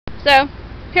So,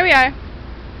 here we are,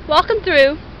 walking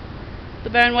through the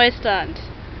barren wasteland.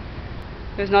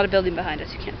 There's not a building behind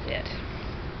us, you can't see it.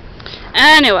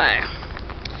 Anyway,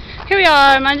 here we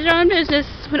are, minding our own business,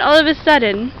 when all of a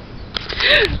sudden...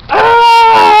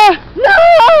 Ah!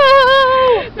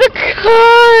 No! The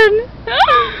cone!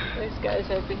 These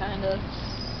guys are behind us.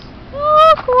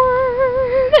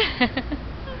 Awkward!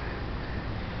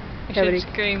 I should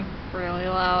scream really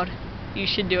loud. You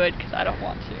should do it, because I don't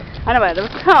want to. Anyway, there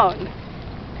was a cone.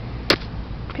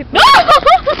 People... No!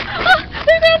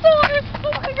 There's alive!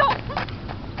 Oh my god!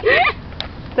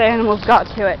 The animals got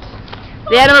to it.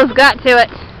 The animals got to it.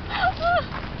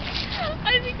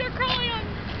 I think they're crawling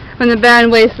on. From the barren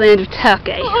wasteland of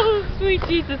Turkey. Oh, sweet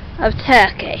Jesus. Of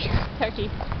Turkey. Turkey.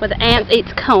 Where the ant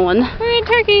eats cone. We're in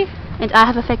Turkey. And I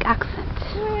have a fake accent.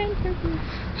 We're in Turkey.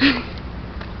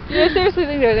 I seriously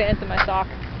think there's ants in my sock.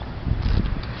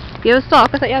 You have a sock?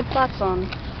 I thought you had flats on.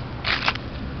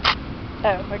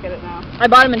 Oh, I get it now. I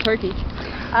bought them in Turkey.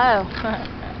 Oh.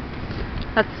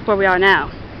 That's where we are now.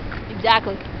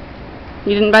 Exactly.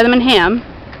 You didn't buy them in Ham?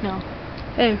 No.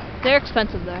 Oh. They're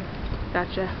expensive though.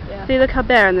 Gotcha. Yeah. See, look how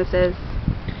barren this is.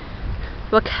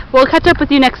 We'll catch up with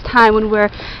you next time when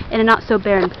we're in a not so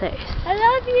barren place. I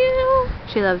love you.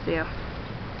 She loves you.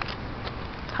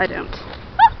 I don't.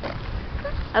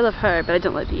 I love her, but I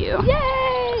don't love you.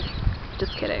 Yay!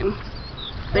 Just kidding.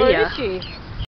 See Where ya. is she?